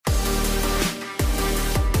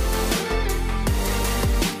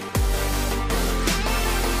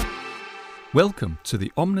Welcome to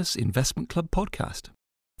the Omnis Investment Club podcast.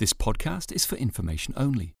 This podcast is for information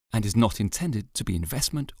only and is not intended to be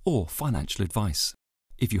investment or financial advice.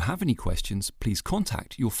 If you have any questions, please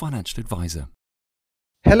contact your financial advisor.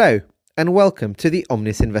 Hello, and welcome to the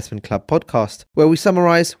Omnis Investment Club podcast, where we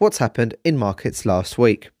summarise what's happened in markets last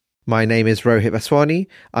week. My name is Rohit Vaswani.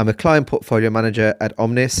 I'm a client portfolio manager at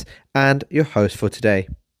Omnis and your host for today.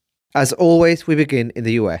 As always, we begin in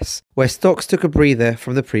the US, where stocks took a breather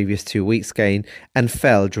from the previous 2 weeks' gain and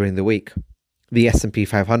fell during the week. The S&P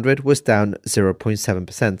 500 was down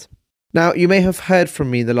 0.7%. Now, you may have heard from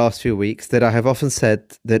me in the last few weeks that I have often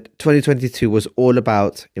said that 2022 was all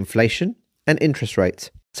about inflation and interest rates,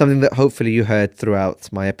 something that hopefully you heard throughout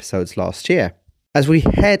my episodes last year. As we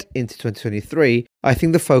head into 2023, I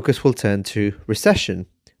think the focus will turn to recession,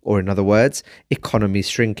 or in other words, economies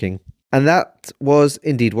shrinking. And that was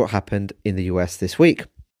indeed what happened in the US this week.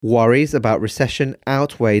 Worries about recession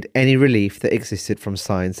outweighed any relief that existed from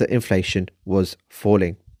signs that inflation was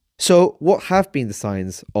falling. So what have been the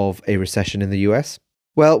signs of a recession in the US?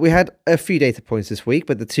 Well, we had a few data points this week,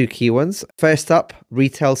 but the two key ones. First up,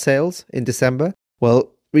 retail sales in December.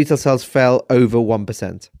 Well, retail sales fell over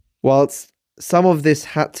 1%. Whilst some of this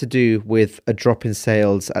had to do with a drop in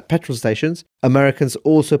sales at petrol stations, Americans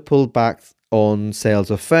also pulled back on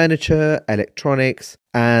sales of furniture, electronics,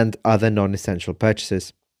 and other non-essential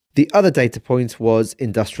purchases. The other data point was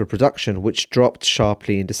industrial production, which dropped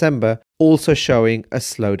sharply in December, also showing a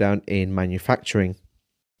slowdown in manufacturing.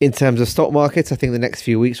 In terms of stock markets, I think the next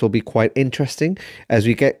few weeks will be quite interesting as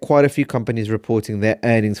we get quite a few companies reporting their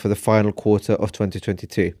earnings for the final quarter of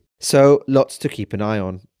 2022. So lots to keep an eye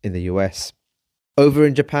on in the US. Over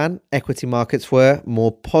in Japan, equity markets were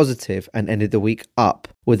more positive and ended the week up,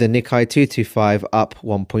 with the Nikkei 225 up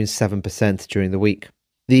 1.7% during the week.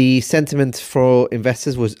 The sentiment for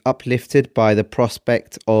investors was uplifted by the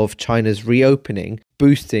prospect of China's reopening,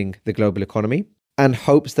 boosting the global economy, and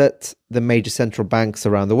hopes that the major central banks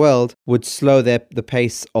around the world would slow the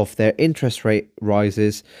pace of their interest rate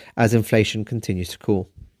rises as inflation continues to cool.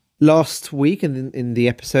 Last week in the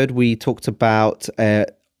episode, we talked about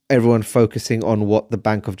everyone focusing on what the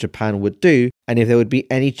Bank of Japan would do and if there would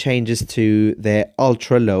be any changes to their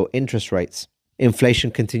ultra-low interest rates.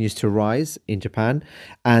 Inflation continues to rise in Japan,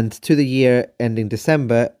 and to the year ending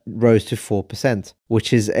December rose to 4%,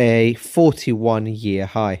 which is a 41-year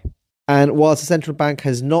high. And whilst the central bank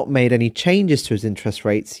has not made any changes to its interest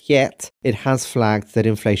rates yet, it has flagged that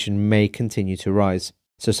inflation may continue to rise.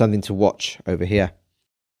 So something to watch over here.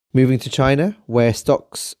 Moving to China, where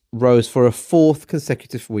stocks rose for a fourth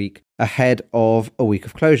consecutive week ahead of a week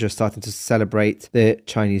of closure, starting to celebrate the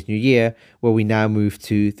Chinese New Year, where we now move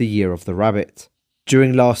to the Year of the Rabbit.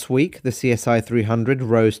 During last week, the CSI 300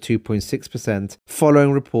 rose 2.6%,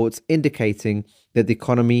 following reports indicating that the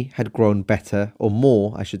economy had grown better, or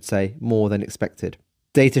more, I should say, more than expected.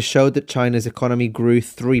 Data showed that China's economy grew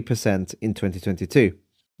 3% in 2022.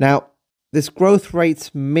 Now, this growth rate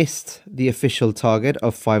missed the official target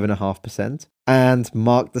of 5.5% and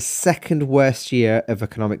marked the second worst year of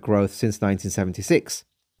economic growth since 1976,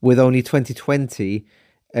 with only 2020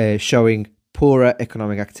 showing poorer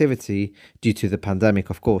economic activity due to the pandemic,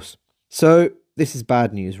 of course. So this is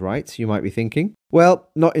bad news, right? You might be thinking. Well,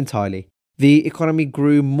 not entirely. The economy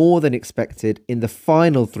grew more than expected in the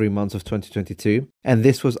final 3 months of 2022, and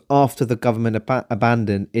this was after the government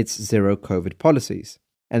abandoned its zero COVID policies.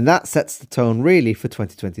 And that sets the tone really for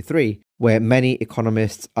 2023, where many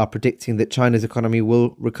economists are predicting that China's economy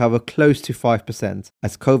will recover close to 5%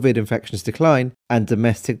 as COVID infections decline and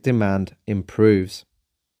domestic demand improves.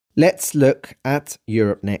 Let's look at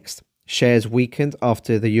Europe next. Shares weakened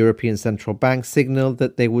after the European Central Bank signaled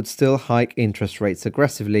that they would still hike interest rates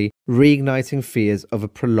aggressively, reigniting fears of a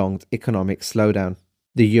prolonged economic slowdown.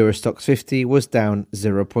 The Euro Stoxx 50 was down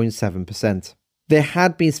 0.7%. There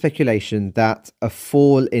had been speculation that a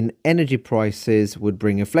fall in energy prices would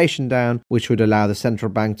bring inflation down, which would allow the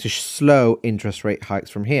central bank to slow interest rate hikes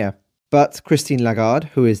from here. But Christine Lagarde,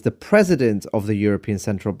 who is the president of the European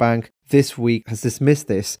Central Bank, this week has dismissed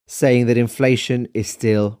this, saying that inflation is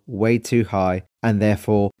still way too high and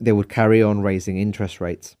therefore they would carry on raising interest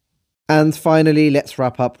rates. And finally, let's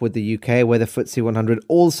wrap up with the UK, where the FTSE 100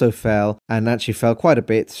 also fell and actually fell quite a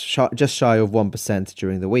bit, just shy of 1%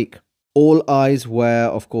 during the week. All eyes were,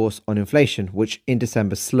 of course, on inflation, which in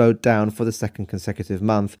December slowed down for the second consecutive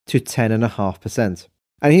month to 10.5%.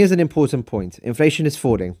 And here's an important point. Inflation is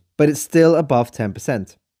falling, but it's still above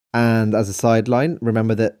 10%. And as a sideline,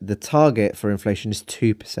 remember that the target for inflation is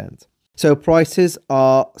 2%. So prices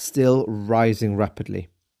are still rising rapidly.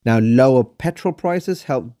 Now, lower petrol prices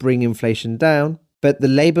help bring inflation down, But the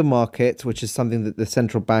labour market, which is something that the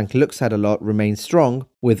central bank looks at a lot, remains strong,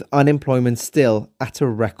 with unemployment still at a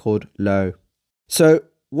record low. So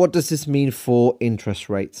what does this mean for interest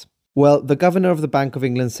rates? Well, the governor of the Bank of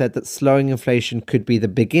England said that slowing inflation could be the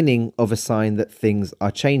beginning of a sign that things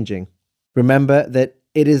are changing. Remember that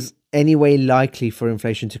it is anyway likely for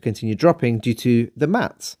inflation to continue dropping due to the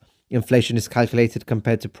maths. Inflation is calculated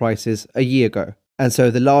compared to prices a year ago. And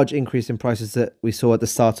so the large increase in prices that we saw at the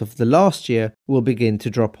start of the last year will begin to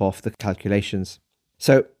drop off the calculations.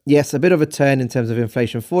 So yes, a bit of a turn in terms of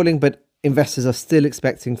inflation falling, but investors are still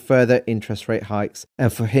expecting further interest rate hikes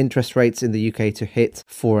and for interest rates in the UK to hit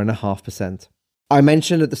 4.5%. I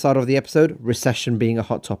mentioned at the start of the episode, recession being a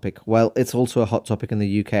hot topic. Well, it's also a hot topic in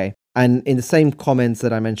the UK. And in the same comments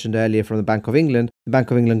that I mentioned earlier from the Bank of England, the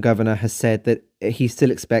Bank of England governor has said that he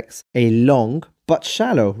still expects a long but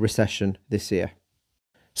shallow recession this year.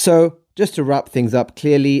 So just to wrap things up,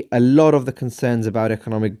 clearly a lot of the concerns about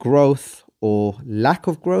economic growth, or lack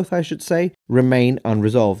of growth, I should say, remain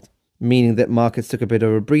unresolved, meaning that markets took a bit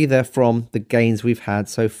of a breather from the gains we've had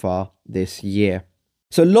so far this year.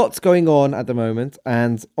 So lots going on at the moment,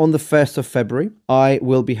 and on the 1st of February, I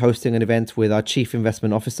will be hosting an event with our Chief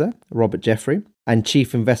Investment Officer, Robert Jeffrey, and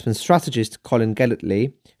Chief Investment Strategist, Colin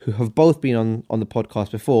Gellertley, who have both been on the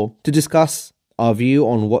podcast before, to discuss our view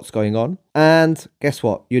on what's going on. And guess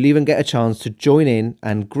what? You'll even get a chance to join in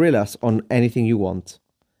and grill us on anything you want.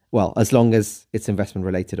 Well, as long as it's investment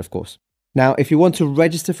related, of course. Now, if you want to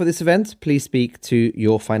register for this event, please speak to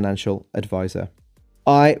your financial advisor.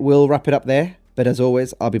 I will wrap it up there, but as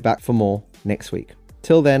always, I'll be back for more next week.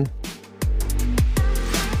 Till then.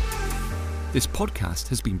 This podcast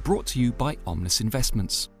has been brought to you by Omnis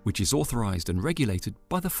Investments, which is authorised and regulated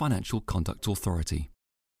by the Financial Conduct Authority.